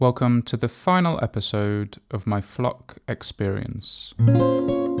Welcome to the final episode of my Flock experience.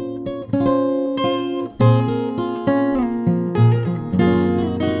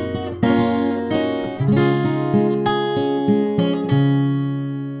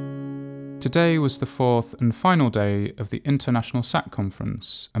 Today was the fourth and final day of the International SAT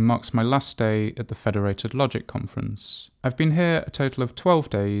Conference and marks my last day at the Federated Logic Conference. I've been here a total of 12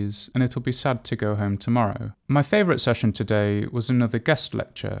 days and it'll be sad to go home tomorrow. My favourite session today was another guest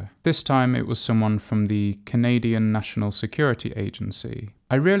lecture. This time it was someone from the Canadian National Security Agency.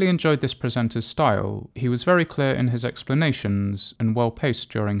 I really enjoyed this presenter's style. He was very clear in his explanations and well paced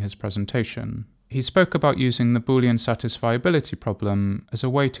during his presentation. He spoke about using the Boolean satisfiability problem as a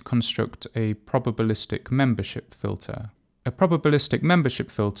way to construct a probabilistic membership filter. A probabilistic membership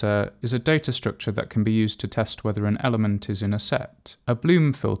filter is a data structure that can be used to test whether an element is in a set. A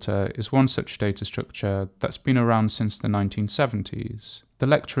Bloom filter is one such data structure that's been around since the 1970s. The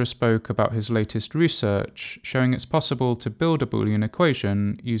lecturer spoke about his latest research, showing it's possible to build a Boolean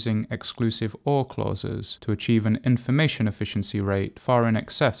equation using exclusive OR clauses to achieve an information efficiency rate far in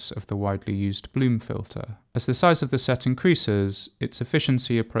excess of the widely used Bloom filter. As the size of the set increases, its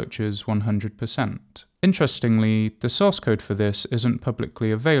efficiency approaches 100%. Interestingly, the source code for this isn't publicly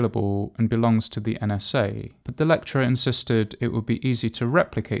available and belongs to the NSA, but the lecturer insisted it would be easy to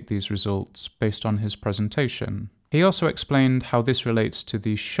replicate these results based on his presentation. He also explained how this relates to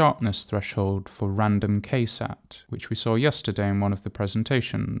the sharpness threshold for random K-SAT, which we saw yesterday in one of the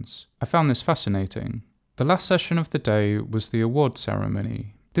presentations. I found this fascinating. The last session of the day was the award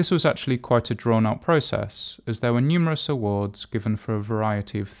ceremony. This was actually quite a drawn-out process, as there were numerous awards given for a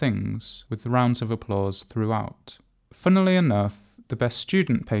variety of things, with rounds of applause throughout. Funnily enough, the Best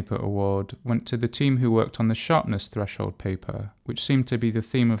Student Paper award went to the team who worked on the sharpness threshold paper, which seemed to be the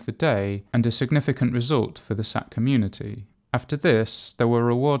theme of the day and a significant result for the SAT community. After this, there were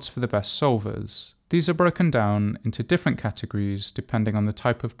awards for the best solvers. These are broken down into different categories depending on the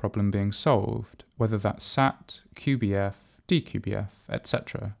type of problem being solved, whether that's SAT, QBF, DQBF,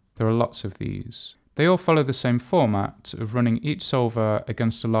 etc. There are lots of these. They all follow the same format of running each solver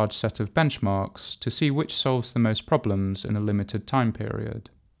against a large set of benchmarks to see which solves the most problems in a limited time period.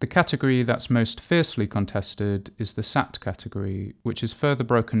 The category that's most fiercely contested is the SAT category, which is further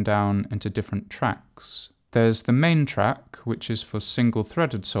broken down into different tracks. There's the main track, which is for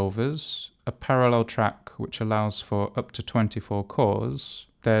single-threaded solvers, a parallel track which allows for up to 24 cores,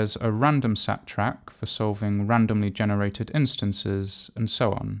 there's a random SAT track for solving randomly generated instances, and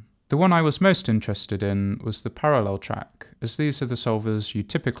so on. The one I was most interested in was the parallel track, as these are the solvers you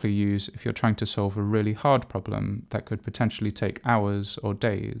typically use if you're trying to solve a really hard problem that could potentially take hours or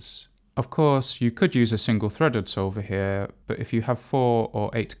days. Of course, you could use a single-threaded solver here, but if you have 4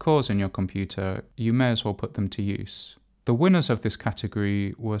 or 8 cores in your computer, you may as well put them to use. The winners of this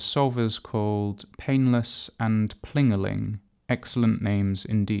category were solvers called Painless and Plingaling. Excellent names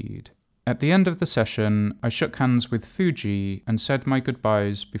indeed. At the end of the session, I shook hands with Fuji and said my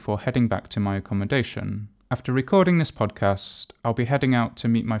goodbyes before heading back to my accommodation. After recording this podcast, I'll be heading out to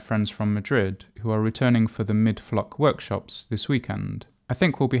meet my friends from Madrid who are returning for the Mid-Flock workshops this weekend. I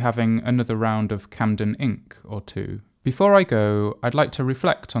think we'll be having another round of Camden Inc. or two. Before I go, I'd like to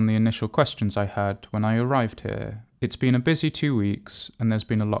reflect on the initial questions I had when I arrived here. It's been a busy 2 weeks and there's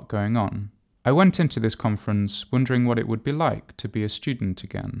been a lot going on. I went into this conference wondering what it would be like to be a student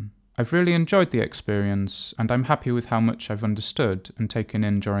again. I've really enjoyed the experience, and I'm happy with how much I've understood and taken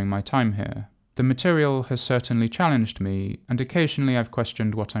in during my time here. The material has certainly challenged me, and occasionally I've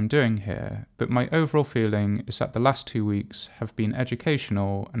questioned what I'm doing here, but my overall feeling is that the last 2 weeks have been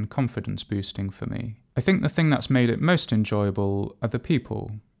educational and confidence-boosting for me. I think the thing that's made it most enjoyable are the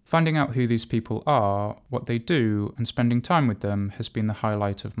people. Finding out who these people are, what they do, and spending time with them has been the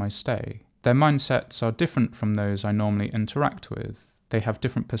highlight of my stay. Their mindsets are different from those I normally interact with. They have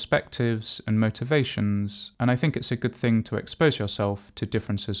different perspectives and motivations, and I think it's a good thing to expose yourself to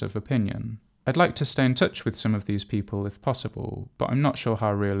differences of opinion. I'd like to stay in touch with some of these people if possible, but I'm not sure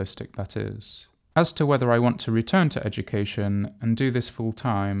how realistic that is. As to whether I want to return to education and do this full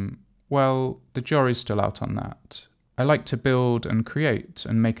time, well, the jury's still out on that. I like to build and create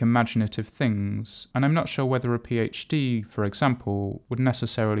and make imaginative things, and I'm not sure whether a PhD, for example, would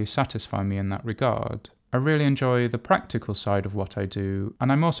necessarily satisfy me in that regard. I really enjoy the practical side of what I do,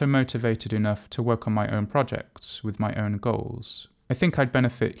 and I'm also motivated enough to work on my own projects with my own goals. I think I'd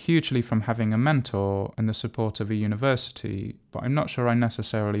benefit hugely from having a mentor and the support of a university, but I'm not sure I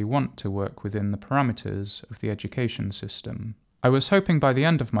necessarily want to work within the parameters of the education system. I was hoping by the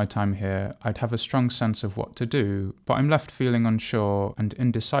end of my time here I'd have a strong sense of what to do, but I'm left feeling unsure and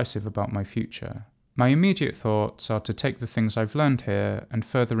indecisive about my future. My immediate thoughts are to take the things I've learned here and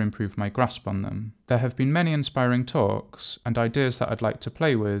further improve my grasp on them. There have been many inspiring talks and ideas that I'd like to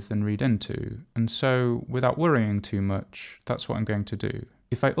play with and read into, and so, without worrying too much, that's what I'm going to do.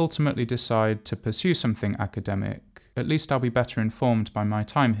 If I ultimately decide to pursue something academic, at least I'll be better informed by my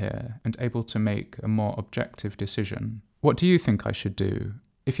time here and able to make a more objective decision. What do you think I should do?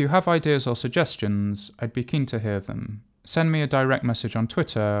 If you have ideas or suggestions, I'd be keen to hear them. Send me a direct message on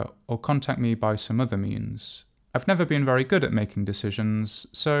Twitter or contact me by some other means. I've never been very good at making decisions,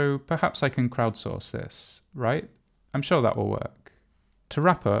 so perhaps I can crowdsource this, right? I'm sure that will work. To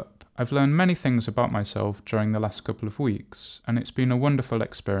wrap up, I've learned many things about myself during the last couple of weeks, and it's been a wonderful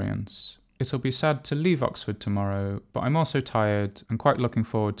experience. It'll be sad to leave Oxford tomorrow, but I'm also tired and quite looking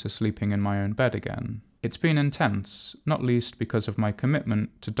forward to sleeping in my own bed again. It's been intense, not least because of my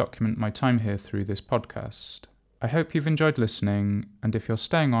commitment to document my time here through this podcast. I hope you've enjoyed listening, and if you're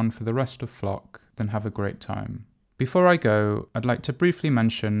staying on for the rest of Flock, then have a great time. Before I go, I'd like to briefly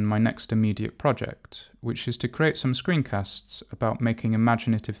mention my next immediate project, which is to create some screencasts about making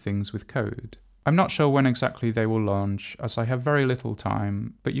imaginative things with code. I'm not sure when exactly they will launch, as I have very little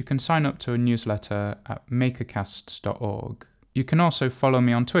time, but you can sign up to a newsletter at makercasts.org. You can also follow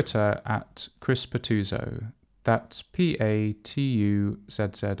me on Twitter at Chris Patuzzo. That's Patuzzo.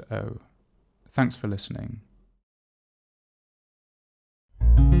 Thanks for listening.